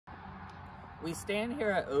We stand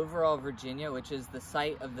here at Overall, Virginia, which is the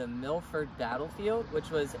site of the Milford Battlefield,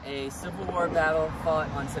 which was a Civil War battle fought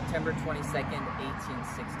on September 22nd,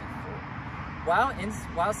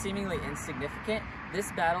 1864. While seemingly insignificant,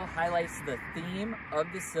 this battle highlights the theme of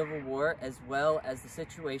the Civil War as well as the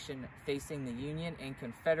situation facing the Union and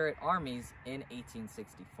Confederate armies in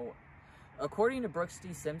 1864. According to Brooks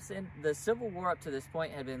D. Simpson, the Civil War up to this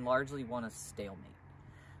point had been largely one of stalemate.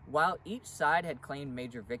 While each side had claimed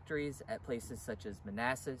major victories at places such as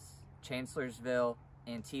Manassas, Chancellorsville,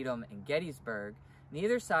 Antietam, and Gettysburg,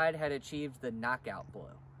 neither side had achieved the knockout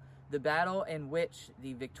blow, the battle in which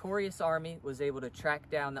the victorious army was able to track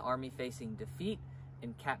down the army facing defeat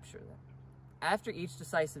and capture them. After each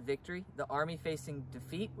decisive victory, the army facing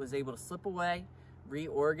defeat was able to slip away,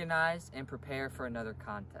 reorganize, and prepare for another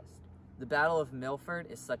contest. The Battle of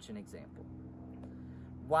Milford is such an example.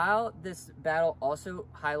 While this battle also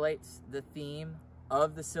highlights the theme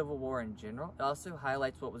of the Civil War in general, it also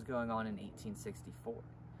highlights what was going on in 1864.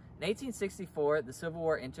 In 1864, the Civil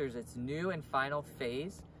War enters its new and final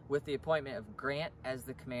phase with the appointment of Grant as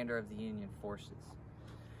the commander of the Union forces.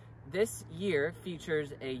 This year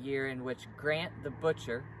features a year in which Grant the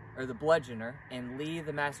Butcher, or the Bludgeoner, and Lee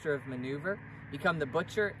the Master of Maneuver become the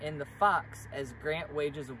Butcher and the Fox as Grant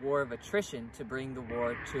wages a war of attrition to bring the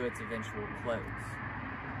war to its eventual close.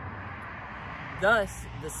 Thus,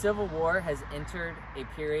 the Civil War has entered a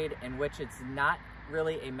period in which it's not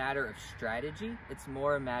really a matter of strategy, it's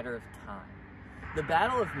more a matter of time. The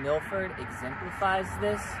Battle of Milford exemplifies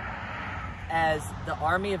this as the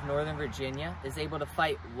Army of Northern Virginia is able to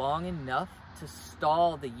fight long enough to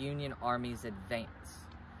stall the Union Army's advance,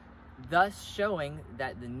 thus showing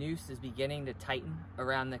that the noose is beginning to tighten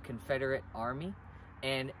around the Confederate Army.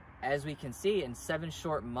 And as we can see, in 7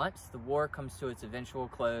 short months, the war comes to its eventual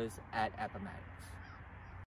close at Appomattox.